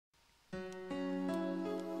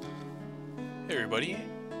everybody,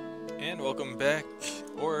 and welcome back,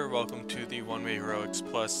 or welcome to the xXCyzarXx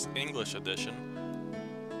Plus English edition.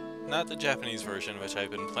 Not the Japanese version, which I've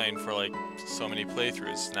been playing for like so many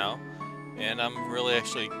playthroughs now, and I'm really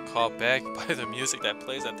actually caught back by the music that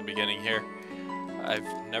plays at the beginning here. I've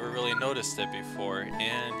never really noticed it before,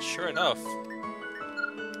 and sure enough,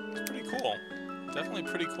 it's pretty cool. Definitely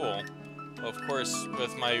pretty cool. Of course,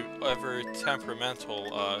 with my ever temperamental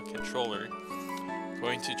controller,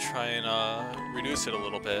 going to try and reduce it a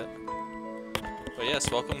little bit. But yes,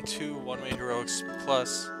 welcome to xXCyzarXx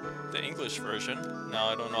Plus, the English version. Now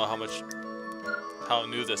I don't know how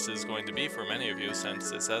new this is going to be for many of you, since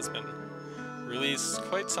this has been released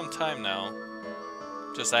quite some time now.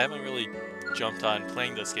 Just I haven't really jumped on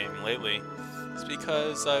playing this game lately. It's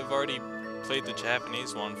because I've already played the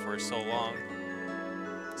Japanese one for so long.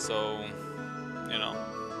 So, you know,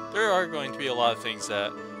 there are going to be a lot of things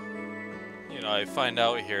that I find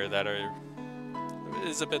out here that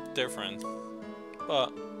is a bit different.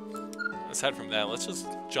 But aside from that, let's just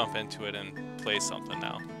jump into it and play something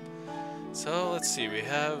now. So let's see, we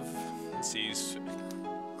have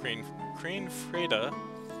Queen Freda.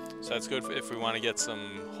 So that's good if we want to get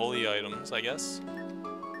some holy items, I guess.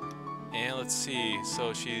 And let's see,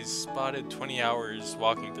 so she's spotted 20 hours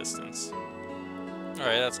walking distance.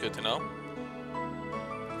 Alright, that's good to know.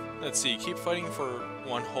 Let's see, keep fighting for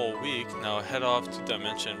 1 whole week. Now head off to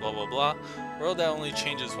dimension blah blah blah. World that only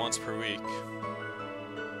changes once per week.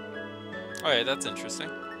 Alright, that's interesting.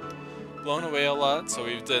 Blown away a lot, so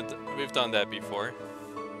we've done that before.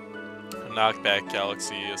 A knockback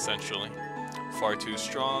galaxy, essentially. Far too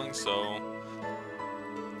strong, so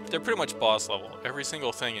they're pretty much boss level. Every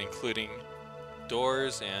single thing, including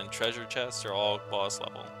doors and treasure chests, are all boss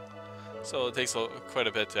level. So it takes quite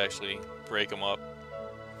a bit to actually break them up.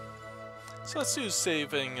 So let's do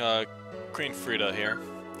saving Queen Freda here,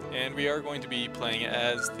 and we are going to be playing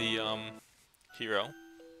as the hero,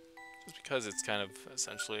 just because it's kind of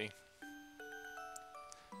essentially,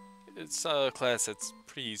 it's a class that's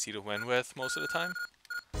pretty easy to win with most of the time.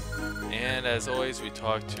 And as always, we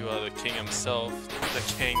talk to the king himself,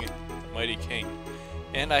 the mighty king.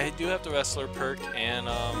 And I do have the wrestler perk and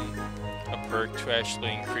a perk to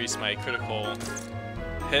actually increase my critical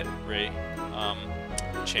hit rate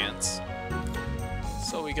chance.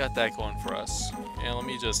 So we got that going for us. And let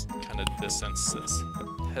me just kind of distance this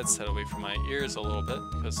headset away from my ears a little bit,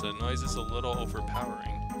 because the noise is a little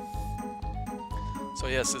overpowering. So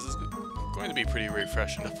yes, this is going to be pretty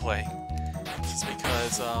refreshing to play. Just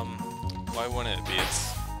because, why wouldn't it be?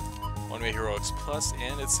 It's xXCyzarXx Plus,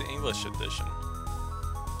 and it's the English edition.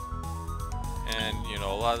 And, a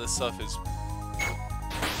lot of this stuff is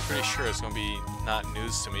pretty sure it's going to be not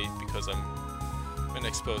news to me, because I've been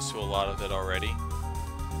exposed to a lot of it already.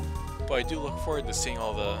 But I do look forward to seeing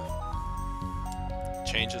all the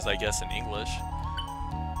changes, I guess, in English.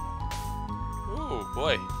 Ooh,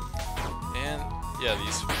 boy. And, yeah,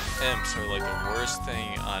 these imps are like the worst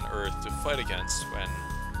thing on Earth to fight against when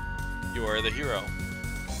you are the hero.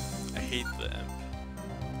 I hate the imp.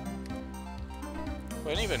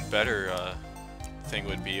 But an even better thing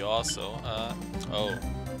would be also,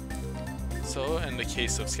 so in the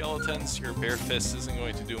case of skeletons, your bare fist isn't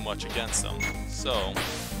going to do much against them. So,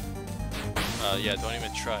 yeah, don't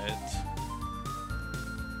even try it.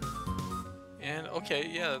 And, okay,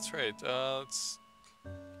 yeah, that's right.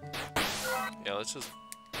 Let's just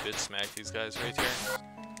bitch smack these guys right here.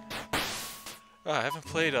 I haven't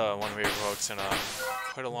played xXCyzarXx in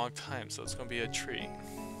quite a long time, so it's going to be a treat.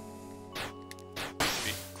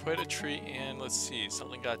 Quite a treat, and let's see,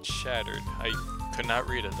 something got shattered. I could not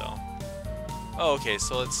read it though. Oh, okay,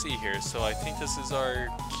 so let's see here. So I think this is our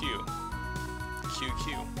Q.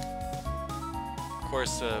 QQ. Of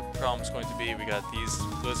course, the problem's going to be we got these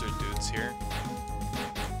lizard dudes here.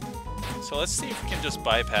 So let's see if we can just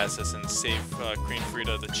bypass this and save Queen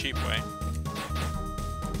Freda the cheap way.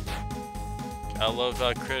 I love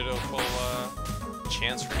critical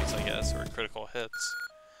chance rates, I guess, or critical hits.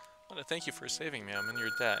 I want to thank you for saving me. I'm in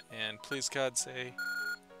your debt, and please God say,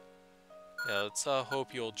 yeah, let's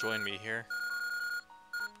hope you'll join me here,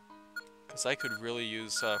 because I could really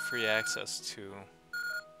use free access to.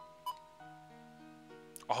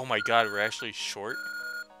 Oh my God, we're actually short.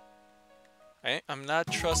 I'm not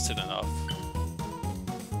trusted enough.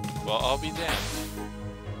 Well, I'll be damned.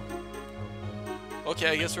 Okay,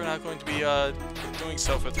 I guess we're not going to be doing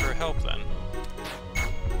stuff with her help then.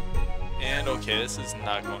 And okay, this is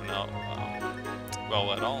not going out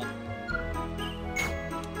well at all.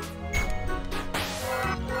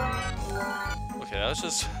 Okay, that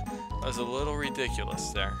was a little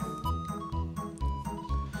ridiculous there.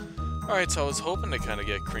 Alright, so I was hoping to kind of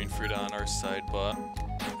get Queen Frida on our side, but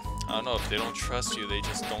I don't know, if they don't trust you, they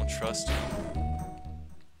just don't trust you.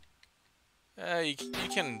 You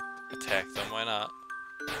can attack them, why not?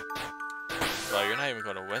 Well, you're not even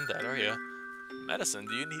going to win that, are you? Medicine,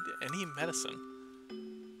 do you need any medicine?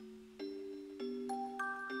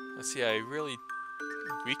 Let's see, I really...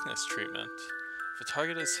 Weakness treatment. If a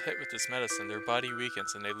target is hit with this medicine, their body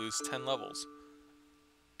weakens and they lose 10 levels.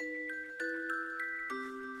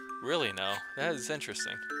 Really now? That is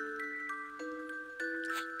interesting.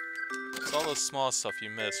 It's all the small stuff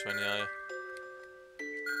you miss when you...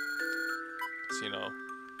 So, you know...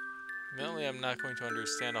 Admittedly, I'm not going to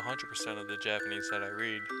understand 100% of the Japanese that I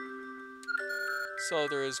read. So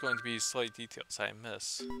there is going to be slight details I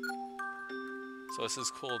miss. So this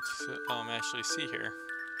is cool to actually see here.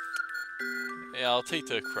 Yeah, I'll take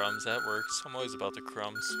the crumbs, that works. I'm always about the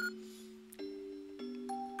crumbs.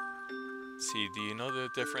 Let's see, do you know the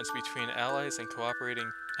difference between allies and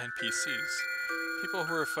cooperating NPCs? People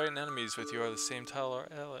who are fighting enemies with you are the same tile or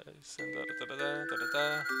allies. And da da da da da da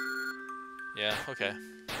da. Yeah, okay.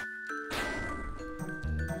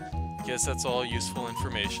 Guess that's all useful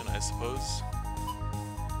information, I suppose.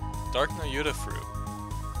 Dark Nayuta fruit.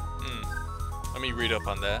 Let me read up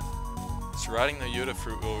on that. Rotting Nayuta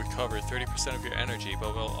fruit will recover 30% of your energy,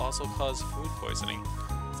 but will also cause food poisoning.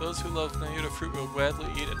 Those who love Nayuta fruit will gladly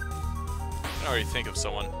eat it. I can already think of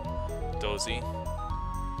someone. Dozy.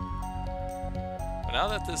 But now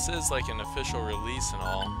that this is like an official release and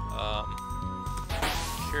all, I'm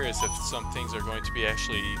curious if some things are going to be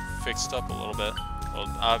actually fixed up a little bit. Well,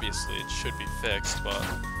 obviously it should be fixed, but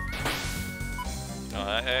you know,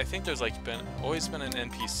 I think there's like always been an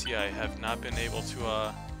NPC I have not been able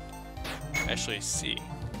to actually see.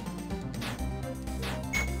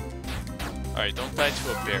 Alright, don't die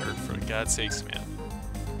to a bear, for God's sakes, man.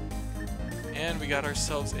 And we got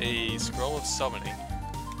ourselves a Scroll of Summoning.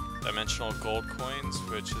 Dimensional gold coins,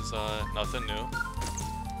 which is nothing new.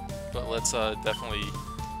 But let's definitely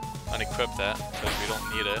unequip that, because we don't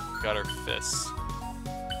need it. We got our fists.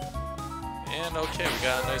 And okay, we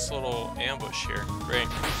got a nice little ambush here. Great.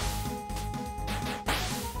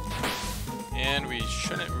 And we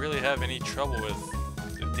shouldn't really have any trouble with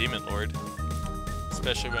the Demon Lord.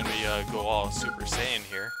 Especially when we go all Super Saiyan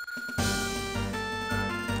here.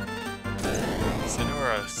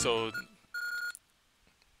 Senora, so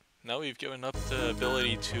now we've given up the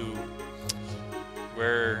ability to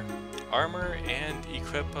wear armor and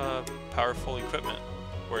equip powerful equipment.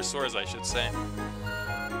 Or swords, I should say.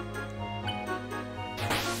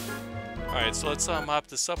 Alright, so let's mop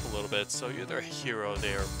this up a little bit. So you're the hero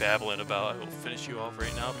they are babbling about. I will finish you off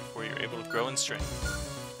right now before you're able to grow in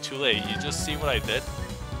strength. Too late, you just see what I did?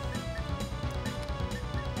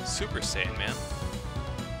 Super Saiyan, man.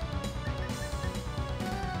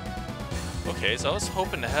 Okay, so I was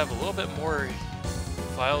hoping to have a little bit more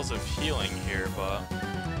vials of healing here, but...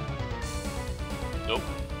 Nope.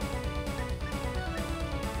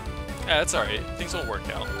 Yeah, that's alright. Things will work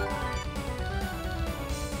out.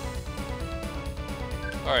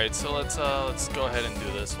 Alright, so let's go ahead and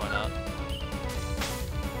do this, why not?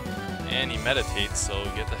 And he meditates, so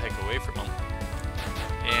get the heck away from him.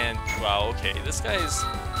 And, wow, okay, this guy's...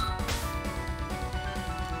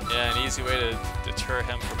 Yeah, an easy way to deter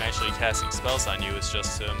him from actually casting spells on you is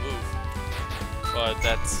just to move. But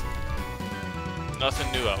that's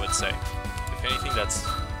nothing new, I would say. If anything, that's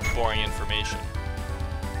boring information.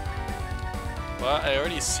 But I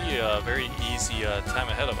already see a very easy time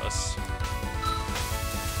ahead of us.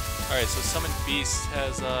 Alright, so Summoned Beast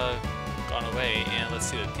has gone away, and let's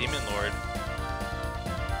see, the Demon Lord.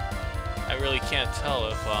 I really can't tell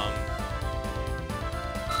if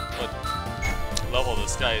what level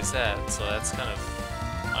this guy is at, so that's kind of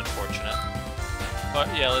unfortunate. But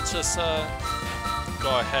yeah, let's just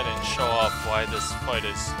go ahead and show off why this fight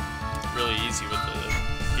is really easy with the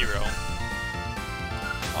hero.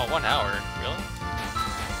 Oh, 1 hour, really?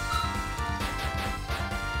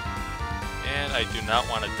 And I do not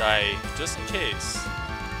want to die, just in case.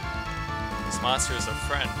 This monster is a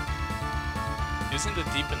friend. Using the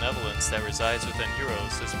deep benevolence that resides within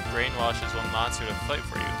heroes, this brainwashes one monster to fight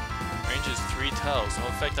for you. Range is 3 tiles, no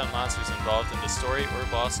effect on monsters involved in the story or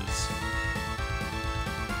bosses.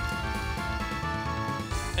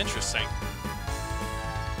 Interesting.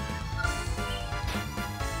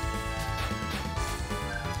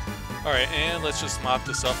 Alright, and let's just mop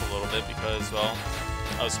this up a little bit because, well,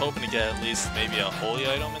 I was hoping to get at least maybe a holy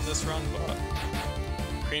item in this run, but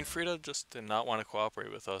Queen Frida just did not want to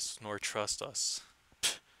cooperate with us, nor trust us.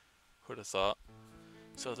 Who'd have thought?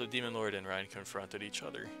 So the Demon Lord and Ryan confronted each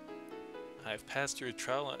other. I've passed through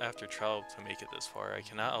trial after trial to make it this far. I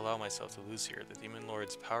cannot allow myself to lose here. The Demon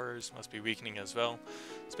Lord's powers must be weakening as well,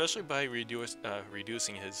 especially by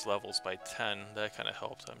reducing his levels by 10. That kind of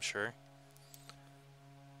helped, I'm sure.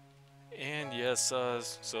 And yes,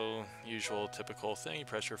 so usual typical thing,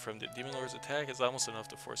 pressure from the Demon Lord's attack is almost enough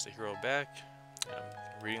to force the hero back.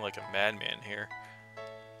 I'm reading like a madman here.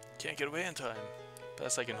 Can't get away in time.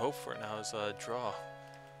 Best I can hope for now is a draw.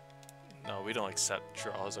 No, we don't accept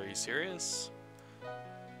draws, are you serious?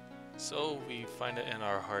 So we find it in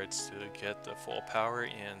our hearts to get the full power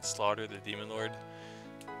and slaughter the Demon Lord.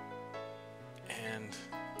 And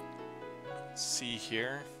see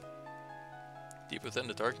here, deep within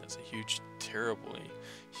the darkness, a huge, terribly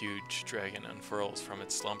huge dragon unfurls from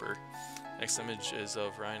its slumber. Next image is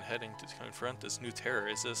of Ryan heading to confront this new terror.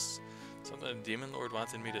 Is this something the Demon Lord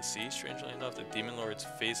wanted me to see? Strangely enough, the Demon Lord's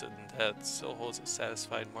face of death still holds a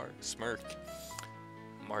satisfied smirk.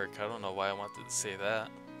 Mark, I don't know why I wanted to say that.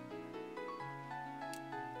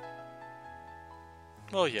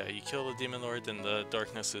 Well, yeah, you kill the Demon Lord, then the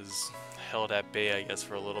darkness is held at bay, I guess,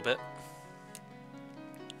 for a little bit.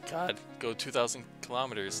 God, go 2,000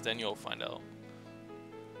 kilometers, then you'll find out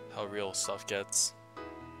how real stuff gets.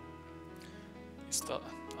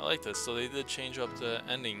 I like this. So they did change up the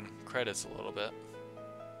ending credits a little bit.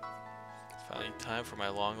 It's finally time for my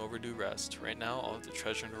long overdue rest. Right now, all of the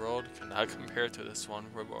treasure in the world could not compare to this one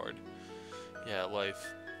reward. Yeah, life.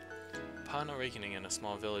 Upon awakening in a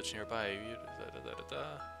small village nearby,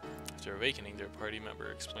 after awakening, their party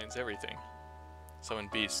member explains everything. Summon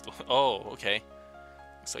beast. Oh, okay.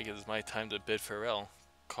 Looks like it is my time to bid farewell.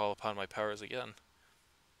 Call upon my powers again.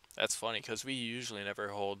 That's funny, because we usually never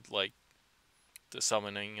hold, like, the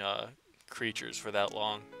summoning creatures for that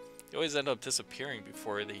long. They always end up disappearing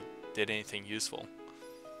before they did anything useful.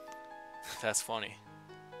 That's funny.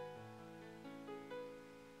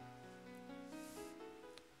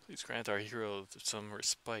 Please grant our hero some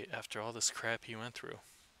respite after all this crap he went through.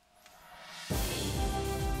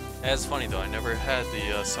 That's funny though, I never had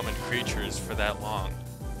the summoned creatures for that long.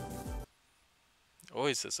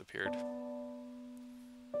 Always disappeared.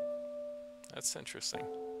 That's interesting.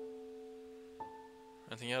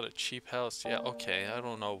 Renting out a cheap house, yeah, okay, I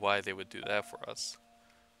don't know why they would do that for us.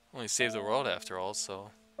 Only save the world after all,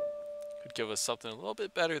 so could give us something a little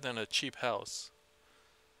bit better than a cheap house.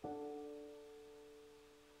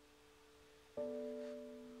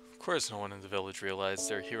 Of course no one in the village realized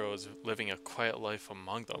their hero is living a quiet life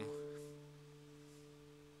among them.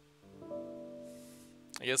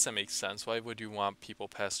 I guess that makes sense. Why would you want people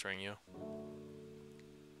pestering you?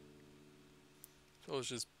 Village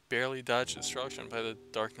just barely dodged destruction by the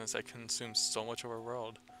darkness that consumes so much of our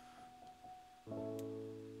world.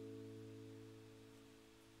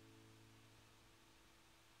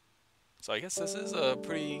 So I guess this is a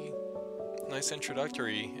pretty nice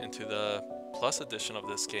introductory into the Plus edition of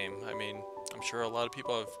this game. I mean, I'm sure a lot of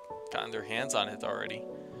people have gotten their hands on it already.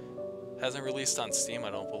 Hasn't released on Steam,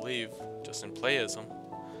 I don't believe, just in Playism.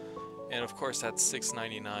 And of course that's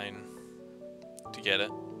 $6.99 to get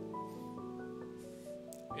it.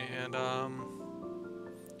 And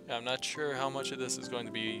yeah, I'm not sure how much of this is going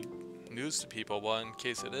to be news to people, but in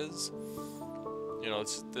case it is, you know,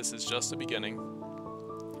 this is just the beginning.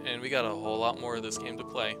 And we got a whole lot more of this game to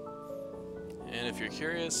play. And if you're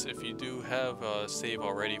curious, if you do have a save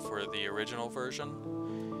already for the original version,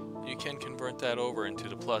 you can convert that over into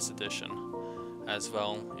the Plus edition as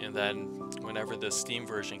well. And then whenever the Steam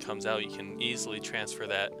version comes out, you can easily transfer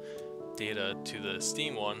that data to the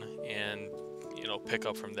Steam one and, you know, pick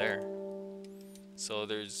up from there. So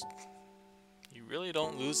you really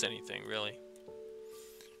don't lose anything, really.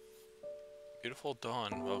 Beautiful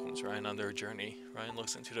dawn welcomes Ryan on their journey. Ryan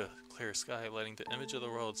looks into the clear sky, letting the image of the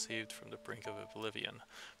world saved from the brink of oblivion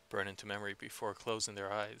burn into memory before closing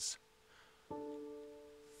their eyes.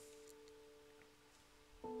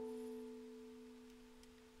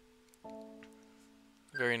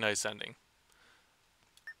 Very nice ending.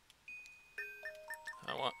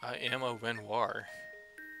 I am a Renoir.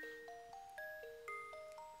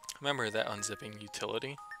 Remember that unzipping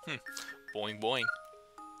utility? Boing boing.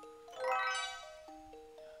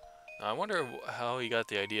 Now, I wonder how he got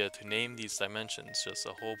the idea to name these dimensions just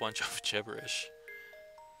a whole bunch of gibberish.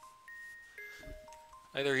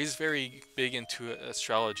 Either he's very big into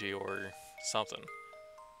astrology or something.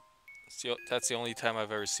 That's the only time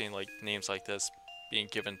I've ever seen like names like this being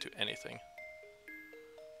given to anything.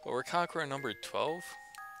 But we're conqueror number 12?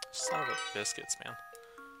 Son of a biscuits, man.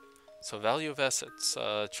 So value of assets,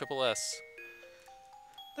 triple S.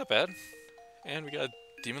 Not bad. And we got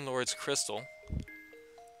Demon Lord's Crystal.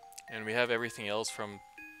 And we have everything else from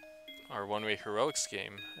our one-way heroics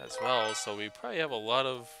game as well, so we probably have a lot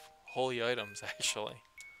of holy items actually.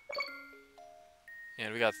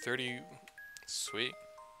 And we got 30. Sweet.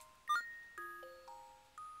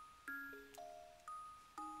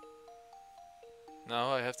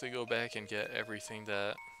 Now I have to go back and get everything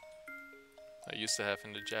that I used to have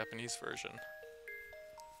in the Japanese version.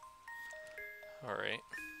 Alright.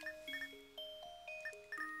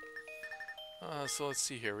 So let's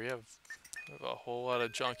see here. We have a whole lot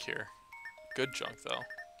of junk here. Good junk though.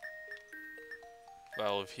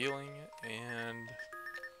 Vial of healing and...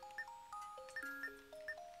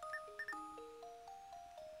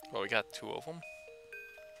 well, we got 2 of them.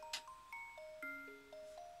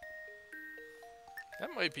 That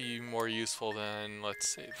might be more useful than,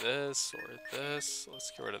 let's say, this or this.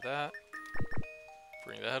 Let's get rid of that.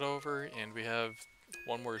 Bring that over, and we have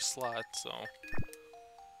 1 more slot, so...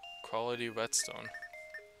 quality whetstone.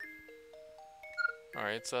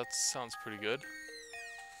 Alright, so that sounds pretty good.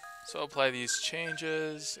 So apply these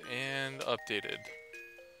changes, and updated.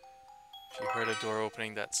 If you heard a door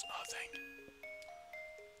opening, that's nothing.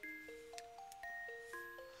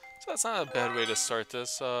 So that's not a bad way to start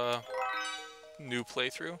this new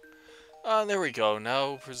playthrough. There we go.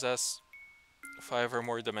 Now possess 5 or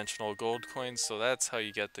more dimensional gold coins, so that's how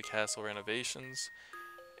you get the castle renovations.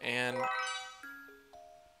 And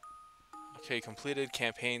okay, completed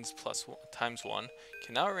campaigns plus times 1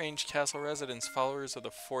 can now arrange castle residents followers of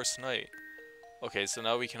the Force Knight. Okay, so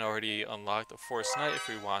now we can already unlock the Force Knight if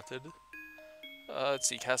we wanted. Let's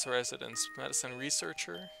see, castle residents, medicine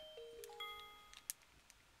researcher.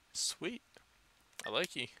 Sweet. I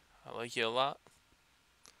like you. I like you a lot.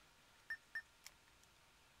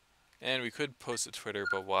 And we could post to Twitter,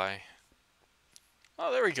 but why?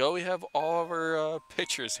 Oh, there we go. We have all of our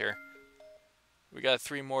pictures here. We got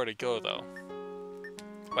 3 more to go, though.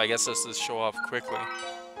 But I guess let's just show off quickly.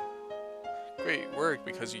 Great work,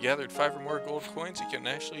 because you gathered 5 or more gold coins, you can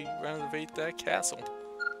actually renovate that castle.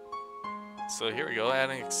 So here we go, add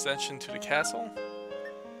an extension to the castle.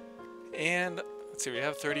 And let's see, we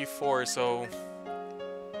have 34, so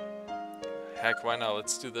heck, why not?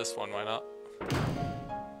 Let's do this one, why not?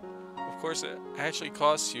 Of course, it actually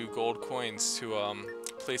costs you gold coins to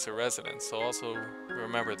place a residence, so also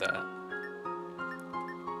remember that.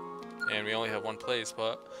 And we only have 1 place,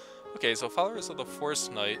 but okay, so followers of the Force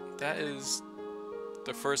Knight, that is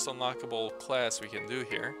the first unlockable class we can do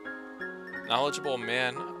here. Knowledgeable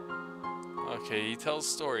man. Okay, he tells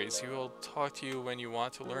stories. He will talk to you when you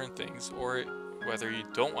want to learn things, or whether you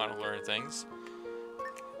don't want to learn things.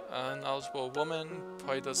 Knowledgeable woman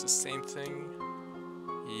probably does the same thing.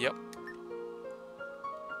 Yep.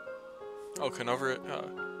 Oh,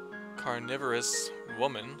 carnivorous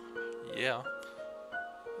woman. Yeah.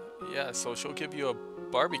 Yeah, so she'll give you a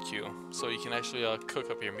barbecue, so you can actually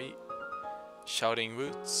cook up your meat. Shouting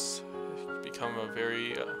Roots become a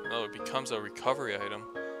very, no, it becomes a recovery item.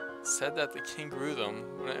 Said that the king grew them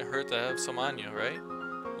when it hurt to have some on you, right?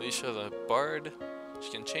 Alicia the Bard,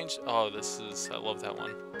 she can change, oh, this is, I love that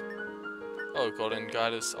one. Oh, Golden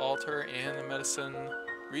Goddess Altar and the Medicine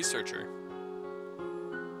Researcher.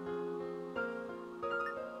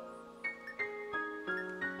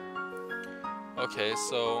 Okay,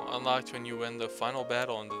 so unlocked when you win the final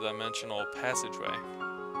battle in the dimensional passageway.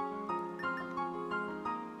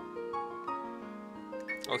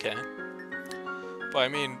 Okay. But I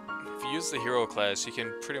mean, if you use the hero class, you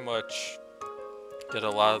can pretty much get a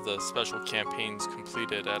lot of the special campaigns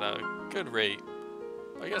completed at a good rate.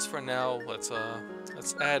 I guess for now, let's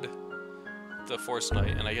add the Force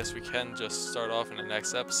Knight, and I guess we can just start off in the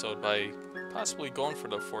next episode by possibly going for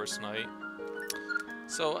the Force Knight.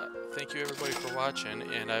 So, thank you everybody for watching,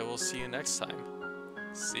 and I will see you next time.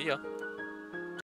 See ya!